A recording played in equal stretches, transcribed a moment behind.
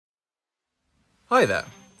Hi there,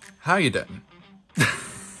 how you doing?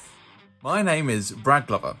 My name is Brad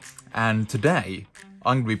Glover, and today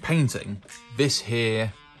I'm going to be painting this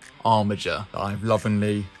here armature that I've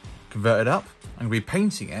lovingly converted up. I'm going to be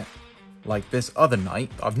painting it like this other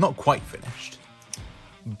night. I've not quite finished,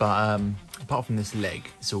 but apart from this leg,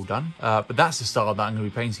 it's all done. But that's the style that I'm going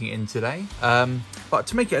to be painting it in today. But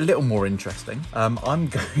to make it a little more interesting, I'm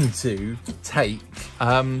going to take,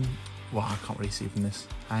 well, I can't really see from this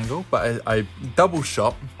angle, but a double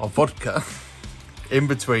shot of vodka in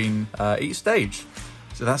between each stage.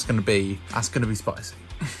 So that's gonna be spicy.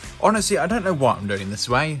 Honestly, I don't know why I'm doing this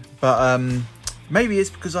way, but maybe it's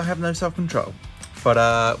because I have no self-control,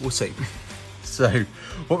 but we'll see. So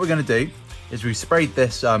what we're gonna do is we sprayed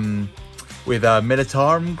this with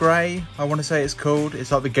Militarum Grey, I wanna say it's called.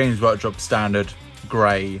 It's like the Games Workshop standard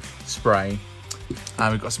grey spray.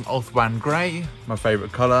 And we've got some Ulthuan Grey, my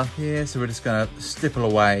favourite colour here. So we're just going to stipple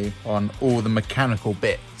away on all the mechanical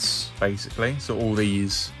bits, basically. So all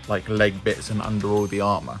these like leg bits and under all the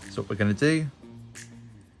armour. So what we're going to do,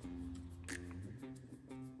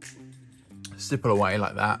 stipple away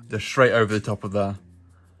like that, just straight over the top of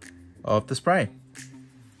the spray.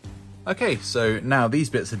 Okay, so now these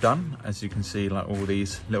bits are done. As you can see, like all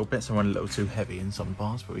these little bits, I went a little too heavy in some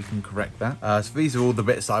parts, but we can correct that. So these are all the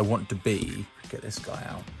bits that I want to be. Get this guy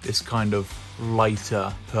out. This kind of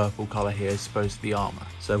lighter purple colour here is supposed to be armour.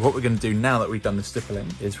 So what we're going to do now that we've done the stippling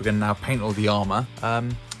is we're going to now paint all the armour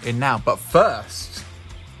in now. But first,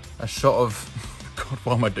 a shot of... God,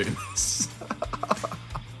 why am I doing this?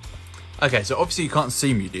 Okay, so obviously you can't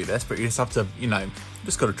see me do this, but you just have to, you know,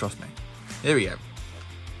 just got to trust me. Here we go.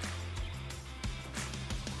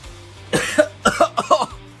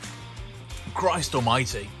 Christ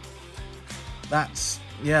almighty. That's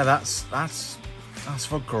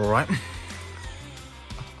vodka, all right.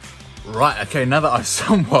 Right, okay, now that I've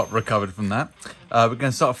somewhat recovered from that, we're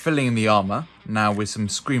going to start filling in the armour now with some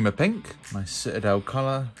Screamer Pink, my Citadel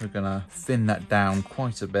colour. We're going to thin that down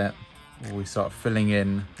quite a bit while we start filling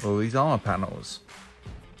in all these armour panels.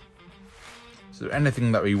 So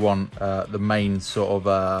anything that we want the main sort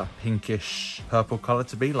of pinkish purple colour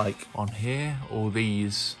to be, like on here, all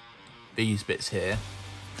these bits here,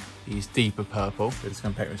 these deeper purple. We're just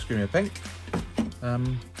going to paint with Screamer Pink,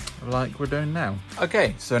 like we're doing now.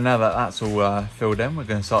 Okay, so now that that's all filled in, we're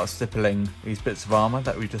going to start stippling these bits of armour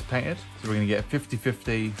that we just painted. So we're going to get a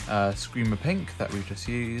 50-50 Screamer Pink that we just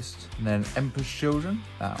used, and then Emperor's Children,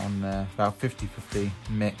 that on there, about 50-50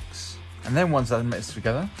 mix. And then once that's mixed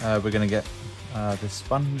together, we're going to get the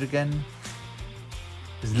sponge again.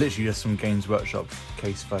 It's literally just some Games Workshop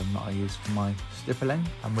case foam that I use for my stippling.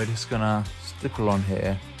 And we're just gonna stipple on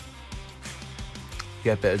here,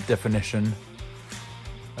 get a bit of definition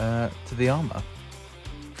to the armour.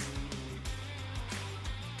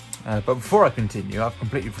 But before I continue, I've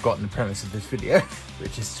completely forgotten the premise of this video,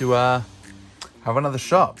 which is to have another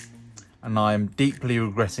shot. And I'm deeply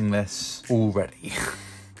regretting this already.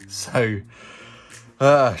 So,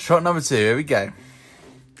 shot number 2, here we go.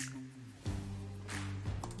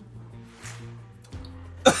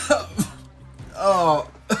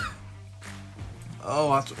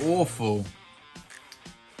 Oh, that's awful.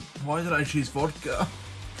 Why did I choose vodka?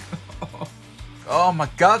 Oh, my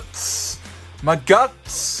guts. My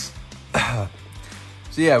guts. So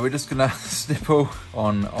yeah, we're just gonna stipple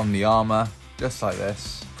on the armour, just like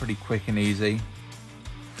this. Pretty quick and easy.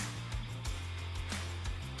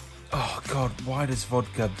 Oh God, why does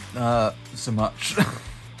vodka so much?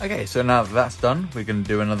 Okay, so now that that's done, we're gonna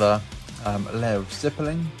do another layer of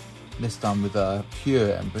stippling. This time with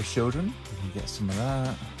pure Emperor's Children. We can get some of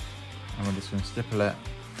that. And we're just going to stipple it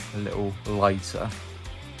a little lighter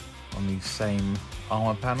on these same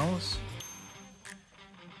armour panels.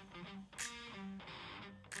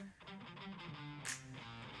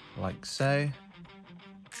 Like so.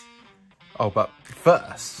 Oh, but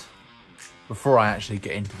first, before I actually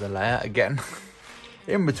get into the layer again,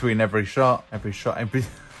 in between every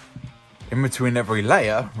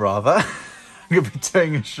layer, rather, I'm going to be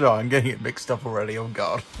doing a shot. I'm getting it mixed up already. Oh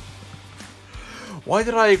God. Why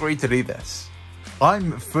did I agree to do this?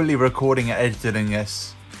 I'm fully recording and editing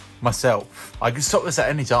this myself. I can stop this at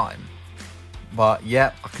any time. But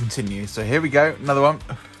yeah, I'll continue. So here we go. Another one.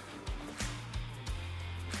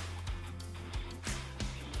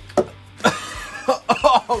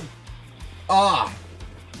 Oh. Ah.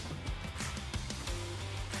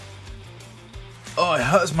 Oh, it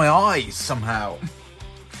hurts my eyes somehow.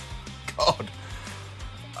 God.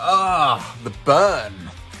 Ah, the burn.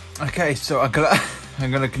 Okay, so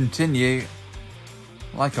I'm gonna continue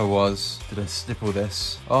like I was to stipple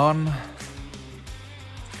this on.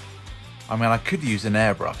 I mean, I could use an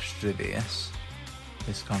airbrush to do this,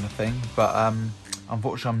 this kind of thing. But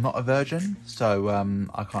unfortunately, I'm not a virgin, so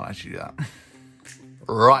I can't actually do that.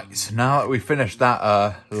 Right, so now that we've finished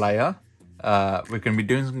that layer, we're going to be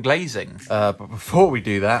doing some glazing. But before we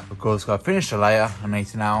do that, of course, I've finished the layer, I need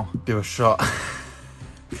to now do a shot.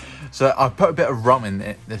 So I put a bit of rum in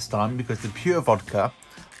it this time because the pure vodka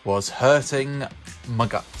was hurting my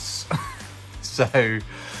guts. So,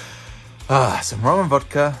 some rum and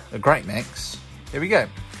vodka, a great mix. Here we go.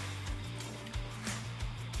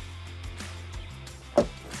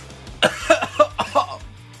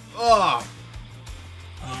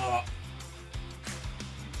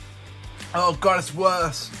 Oh God, it's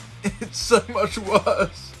worse. It's so much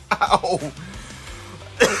worse. Ow.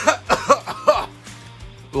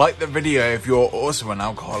 Like the video if you're also an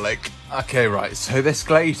alcoholic. Okay, right, so this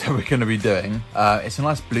glaze that we're going to be doing, it's a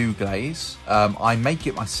nice blue glaze. I make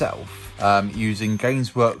it myself using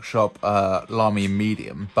Games Workshop Lamy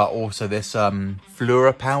Medium, but also this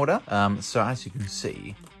Flura powder. So as you can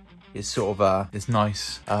see, it's sort of this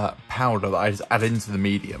nice powder that I just add into the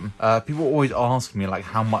medium. People always ask me like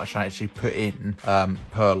how much I actually put in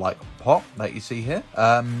per like pot that you see here.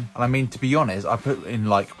 And I mean, to be honest, I put in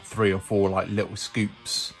like 3 or 4 like little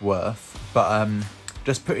scoops worth, but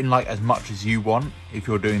just put in like as much as you want if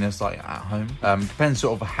you're doing this like at home. Depends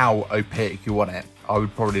sort of how opaque you want it. I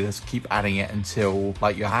would probably just keep adding it until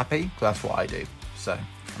like you're happy. So that's what I do. So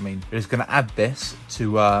I mean, we're just gonna add this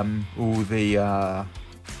to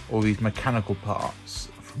all these mechanical parts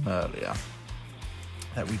from earlier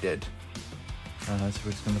that we did. So we're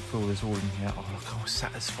just going to fill this all in here. Oh, look how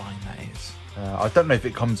satisfying that is. I don't know if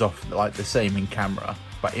it comes off like the same in camera,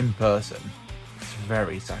 but in person, it's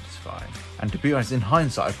very satisfying. And to be honest, in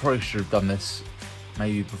hindsight, I probably should have done this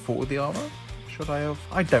maybe before the armor. Should I have?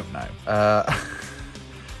 I don't know.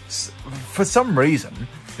 For some reason,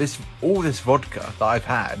 all this vodka that I've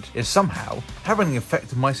had is somehow having an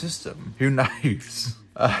effect on my system. Who knows?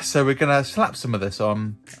 So we're going to slap some of this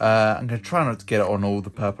on. I'm going to try not to get it on all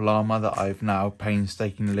the purple armour that I've now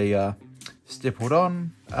painstakingly stippled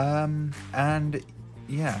on. And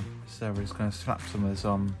yeah, so we're just going to slap some of this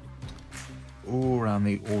on all around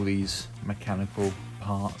all these mechanical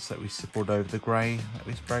parts that we stippled over the grey that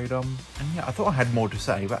we sprayed on. And yeah, I thought I had more to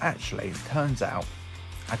say, but actually it turns out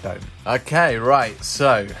I don't. Okay, right,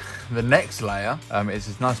 so the next layer is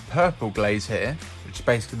this nice purple glaze here, which is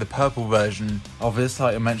basically the purple version of this,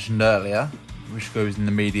 like I mentioned earlier, which goes in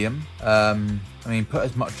the medium. I mean, put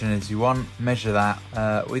as much in as you want, measure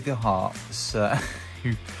that with your heart. So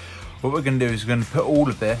what we're going to do is we're going to put all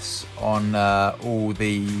of this on all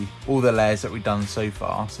the layers that we've done so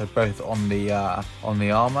far. So both on the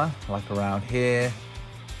armor, like around here,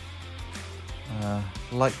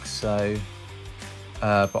 like so.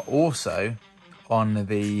 But also on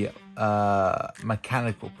the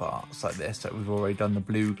mechanical parts like this that we've already done the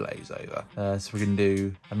blue glaze over. So we're going to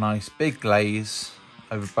do a nice big glaze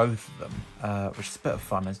over both of them, which is a bit of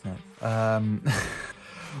fun, isn't it?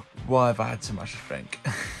 Why have I had so much to drink?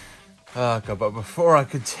 Oh God, but before I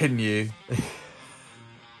continue...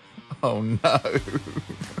 Oh no.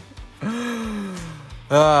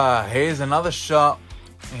 Here's another shot.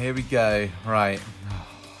 Here we go. Right.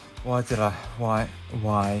 Why?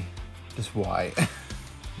 Just why?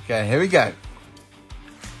 Okay, here we go.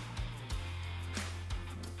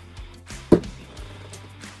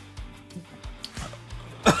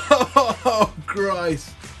 Oh,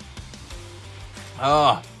 Christ.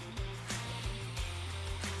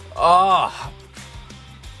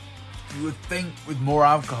 You would think with more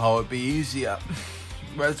alcohol it'd be easier.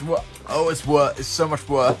 But it's worse. It's so much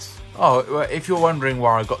worse. Oh, if you're wondering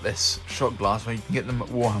where I got this shot glass, well, you can get them at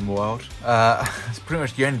Warhammer World. It's pretty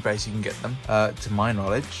much the only place you can get them, to my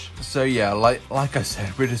knowledge. So yeah, like I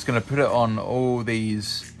said, we're just going to put it on all the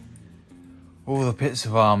bits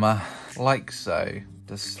of armour, like so.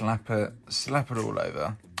 Just slap it all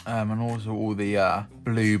over. And also all the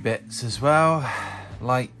blue bits as well,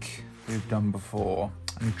 like we've done before.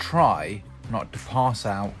 And try not to pass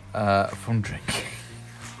out from drinking.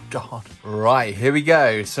 God. Right, here we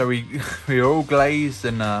go. So we're all glazed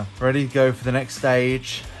and ready to go for the next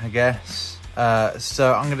stage, I guess.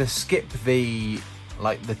 So I'm gonna skip the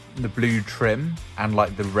blue trim and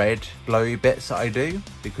like the red glowy bits that I do,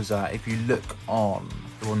 because if you look on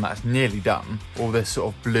the one that's nearly done, all this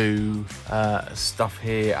sort of blue stuff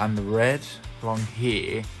here and the red along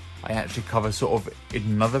here, I actually cover sort of in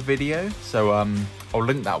another video. So I'll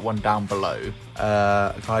link that one down below.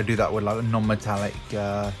 I do that with like a non-metallic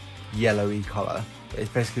yellowy colour. It's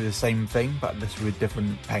basically the same thing, but just with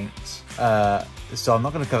different paints. So I'm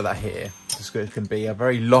not going to cover that here. It's going to be a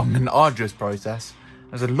very long and arduous process.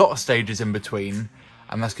 There's a lot of stages in between,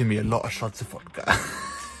 and that's going to be a lot of shots of vodka.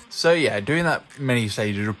 So yeah, doing that many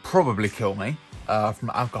stages will probably kill me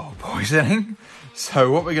from alcohol poisoning.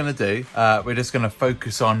 So what we're going to do, we're just going to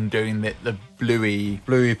focus on doing the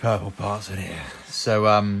bluey purple parts in here. So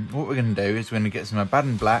what we're going to do is we're going to get some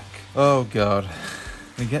Abaddon Black. Oh God,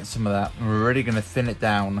 we get some of that, and we're really going to thin it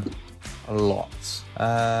down a lot.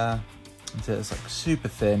 Until it's like super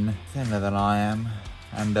thin, thinner than I am.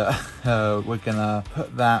 And we're gonna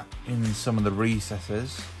put that in some of the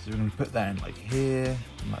recesses. So we're gonna put that in like here,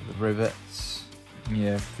 and like the rivets.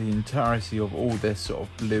 Yeah, for the entirety of all this sort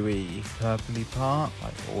of bluey, purpley part,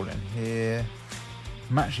 like all in here.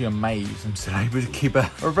 I'm actually amazed I'm still able to keep a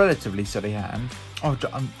relatively steady hand. Oh,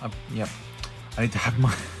 yep. I need to have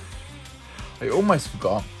my... I almost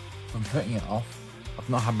forgot, I'm putting it off. I've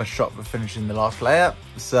not had my shot for finishing the last layer.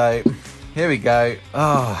 So, here we go.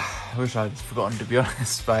 Oh, I wish I'd forgotten, to be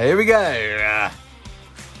honest, but here we go.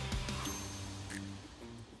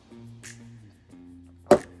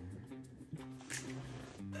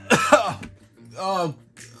 Oh,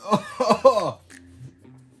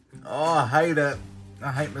 I hate it.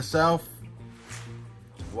 I hate myself.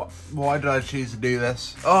 Why did I choose to do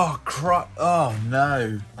this? Oh, crap. Oh,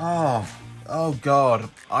 no. Oh, God.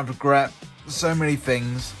 I regret so many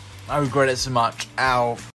things. I regret it so much.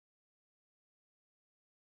 Ow.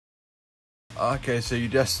 Okay, so you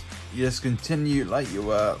just continue like you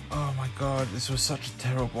were. Oh my God, this was such a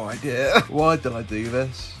terrible idea. Why did I do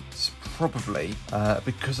this? It's probably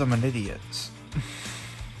because I'm an idiot.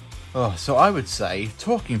 Oh, so I would say,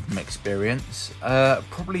 talking from experience,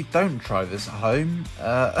 probably don't try this at home.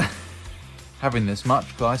 Having this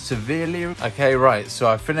much, guys, severely. Okay, right, so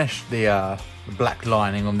I finished the black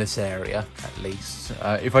lining on this area, at least.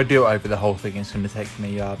 If I do it over the whole thing, it's going to take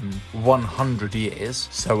me 100 years.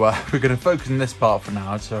 So we're going to focus on this part for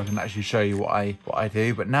now, so I can actually show you what I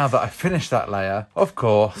do. But now that I've finished that layer, of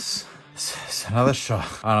course, it's another shot.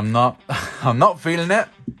 And I'm not feeling it,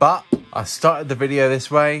 but I started the video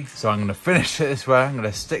this way, so I'm going to finish it this way. I'm going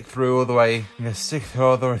to stick through all the way. I'm going to stick through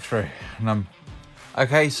all the way through. And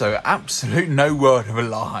okay, so absolute no word of a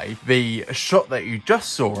lie. The shot that you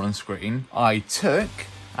just saw on screen, I took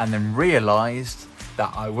and then realised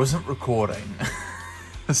that I wasn't recording.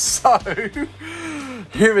 So,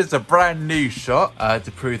 here is a brand new shot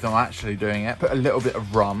to prove I'm actually doing it. Put a little bit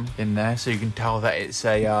of rum in there so you can tell that it's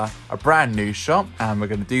a brand new shot. And we're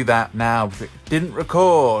going to do that now because it didn't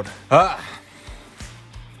record.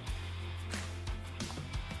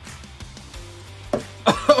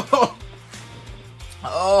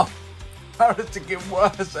 Oh, how does it get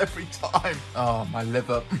worse every time? Oh, my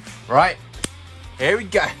liver. Right, here we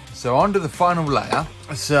go. So on to the final layer.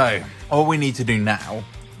 So all we need to do now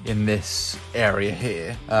in this area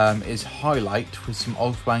here is highlight with some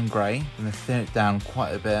Ultraman Grey. I'm going to thin it down quite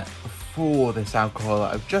a bit before this alcohol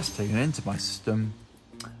that I've just taken into my system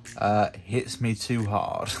hits me too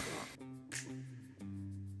hard.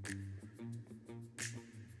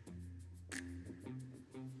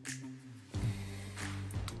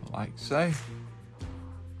 Like so.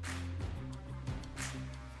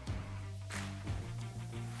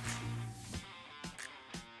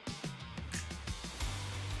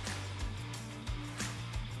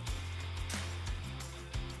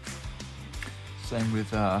 Same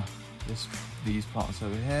with these parts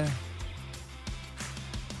over here.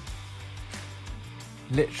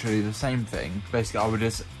 Literally the same thing. Basically, I would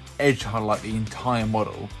just edge highlight the entire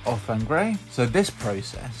model of Ultraman Grey. So this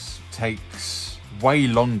process takes way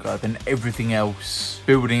longer than everything else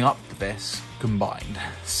building up to this combined.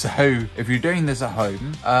 So if you're doing this at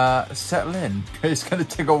home, settle in. It's going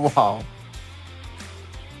to take a while.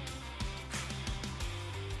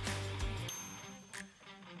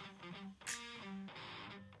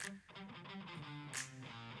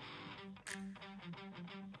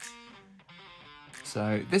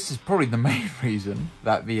 So this is probably the main reason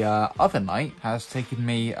that the other night has taken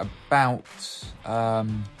me about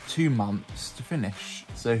 2 months to finish.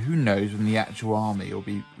 So who knows when the actual army will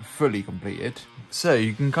be fully completed. So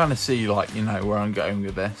you can kind of see, like, you know, where I'm going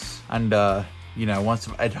with this. And you know, once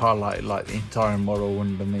I've edge highlighted like the entire model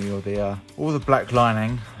underneath all the black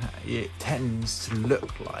lining, it tends to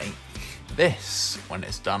look like this when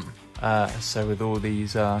it's done. So with all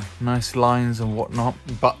these nice lines and whatnot.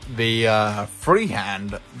 But the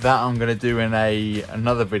freehand that I'm going to do in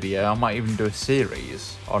another video, I might even do a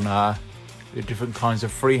series on the different kinds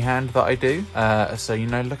of freehand that I do. So, you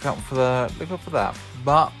know, look out for that.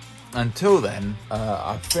 But until then,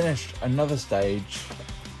 I've finished another stage.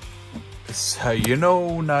 So you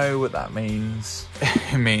all know what that means.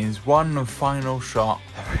 It means one final shot.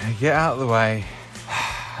 We're going to get out of the way,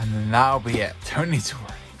 and then that'll be it. Don't need to worry.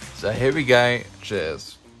 So here we go.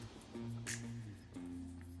 Cheers.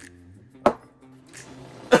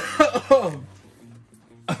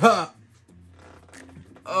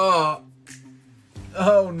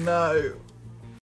 Oh no.